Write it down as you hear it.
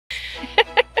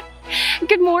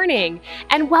morning,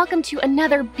 and welcome to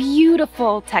another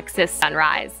beautiful Texas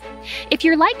sunrise. If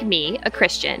you're like me, a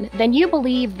Christian, then you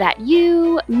believe that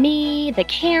you, me, the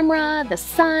camera, the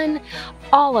sun,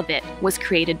 all of it was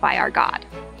created by our God.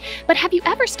 But have you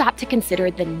ever stopped to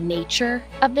consider the nature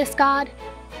of this God?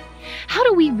 How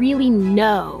do we really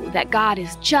know that God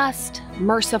is just,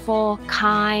 merciful,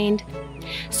 kind?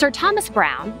 Sir Thomas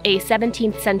Browne, a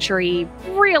 17th century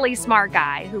really smart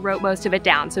guy who wrote most of it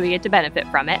down so we get to benefit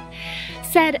from it,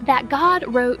 said that God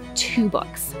wrote 2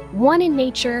 books, one in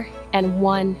nature and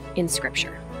one in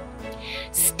scripture.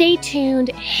 Stay tuned,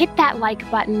 hit that like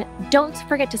button. Don't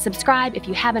forget to subscribe if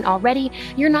you haven't already.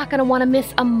 You're not going to want to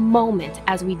miss a moment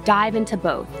as we dive into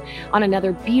both on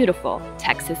another beautiful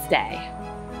Texas day.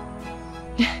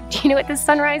 Do you know what this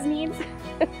sunrise means?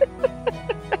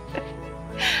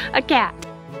 A cat.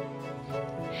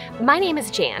 My name is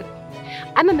Jan.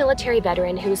 I'm a military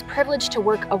veteran who is privileged to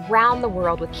work around the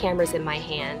world with cameras in my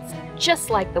hands, just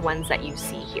like the ones that you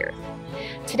see here.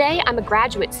 Today, I'm a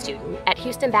graduate student at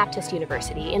Houston Baptist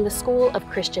University in the School of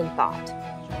Christian Thought.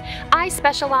 I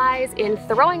specialize in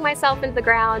throwing myself into the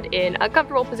ground in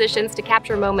uncomfortable positions to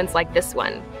capture moments like this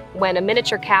one, when a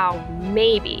miniature cow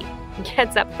maybe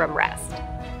gets up from rest.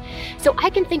 So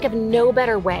I can think of no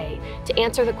better way to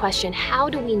answer the question, how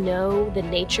do we know the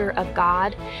nature of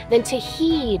God, than to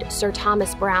heed Sir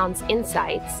Thomas Browne's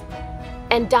insights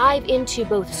and dive into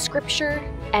both scripture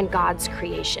and God's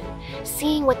creation,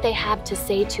 seeing what they have to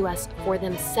say to us for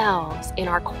themselves in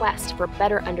our quest for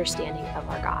better understanding of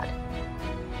our God.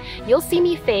 You'll see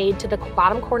me fade to the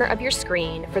bottom corner of your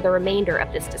screen for the remainder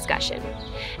of this discussion.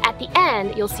 At the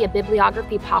end, you'll see a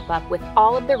bibliography pop up with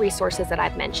all of the resources that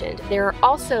I've mentioned. There are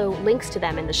also links to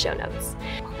them in the show notes.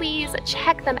 Please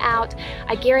check them out.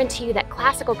 I guarantee you that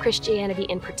classical Christianity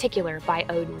in particular by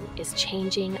Odin is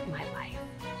changing my life.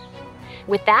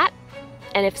 With that,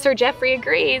 and if Sir Jeffrey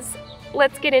agrees,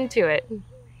 let's get into it.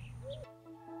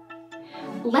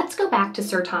 Let's go back to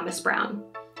Sir Thomas Browne.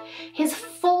 His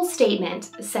full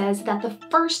statement says that the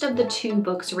first of the 2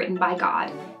 books written by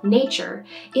God, Nature,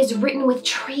 is written with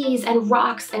trees and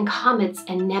rocks and comets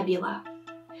and nebula.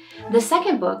 The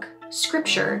second book,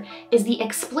 Scripture, is the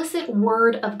explicit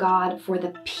word of God for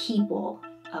the people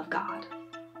of God.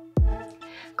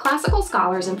 Classical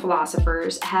scholars and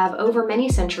philosophers have over many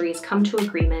centuries come to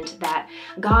agreement that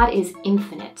God is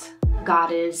infinite.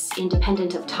 God is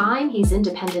independent of time, he's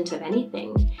independent of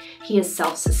anything. He is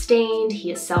self-sustained,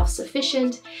 he is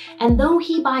self-sufficient, and though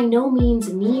he by no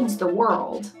means needs the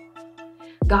world,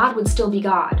 God would still be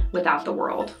God without the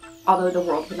world, although the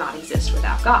world would not exist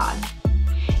without God.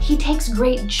 He takes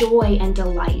great joy and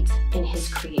delight in his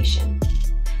creation.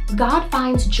 God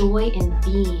finds joy in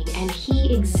being, and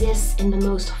he exists in the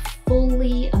most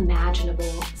fully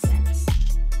imaginable sense.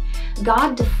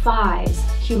 God defies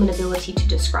human ability to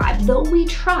describe, though we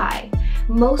try,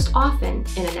 most often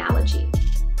in analogy.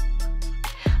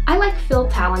 I like Phil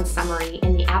Talon's summary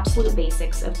in The Absolute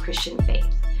Basics of Christian Faith.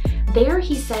 There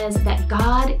he says that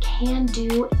God can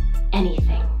do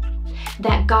anything,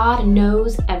 that God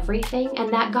knows everything,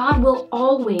 and that God will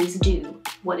always do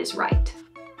what is right.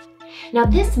 Now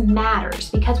this matters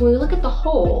because when we look at the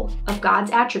whole of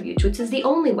God's attributes, which is the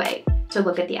only way to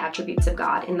look at the attributes of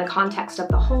God in the context of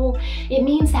the whole, it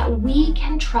means that we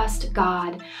can trust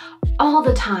God all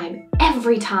the time,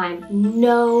 every time,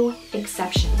 no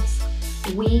exceptions.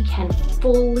 We can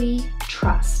fully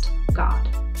trust God.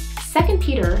 2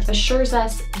 Peter assures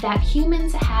us that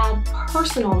humans have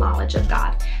personal knowledge of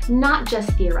God, not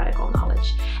just theoretical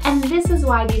knowledge. And this is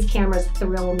why these cameras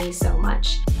thrill me so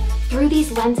much. Through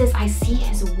these lenses, I see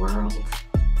his world.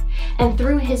 And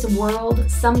through his world,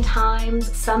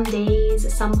 sometimes, some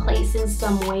days, some places,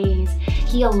 some ways,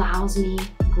 he allows me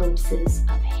glimpses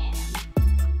of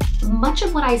him. Much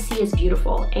of what I see is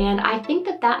beautiful, and I think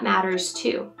that that matters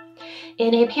too.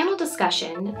 In a panel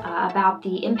discussion about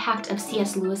the impact of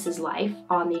C.S. Lewis's life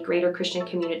on the greater Christian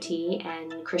community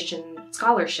and Christian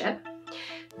scholarship,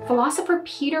 philosopher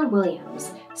Peter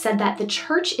Williams said that the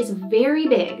church is very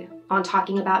big on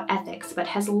talking about ethics, but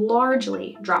has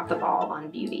largely dropped the ball on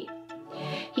beauty.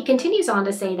 He continues on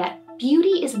to say that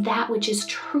beauty is that which is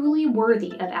truly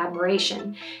worthy of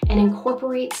admiration and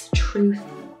incorporates truth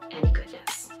and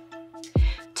goodness.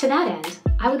 To that end,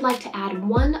 I would like to add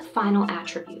one final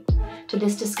attribute to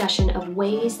this discussion of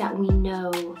ways that we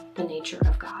know the nature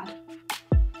of God.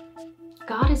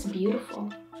 God is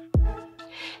beautiful.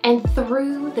 And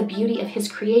through the beauty of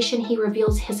his creation, he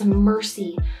reveals his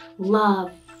mercy,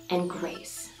 love, and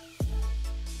grace,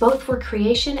 both for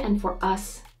creation and for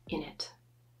us in it.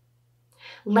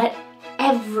 Let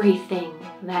everything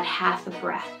that hath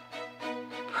breath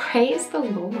praise the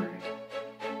Lord.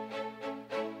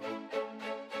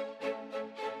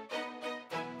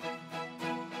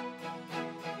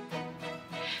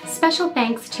 special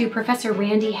thanks to Professor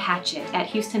Randy Hatchett at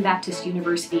Houston Baptist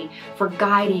University for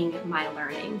guiding my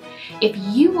learning. If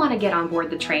you want to get on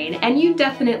board the train, and you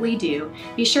definitely do,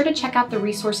 be sure to check out the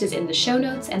resources in the show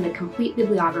notes and the complete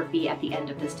bibliography at the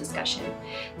end of this discussion.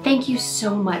 Thank you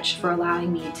so much for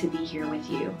allowing me to be here with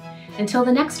you. Until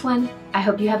the next one, I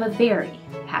hope you have a very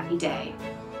happy day.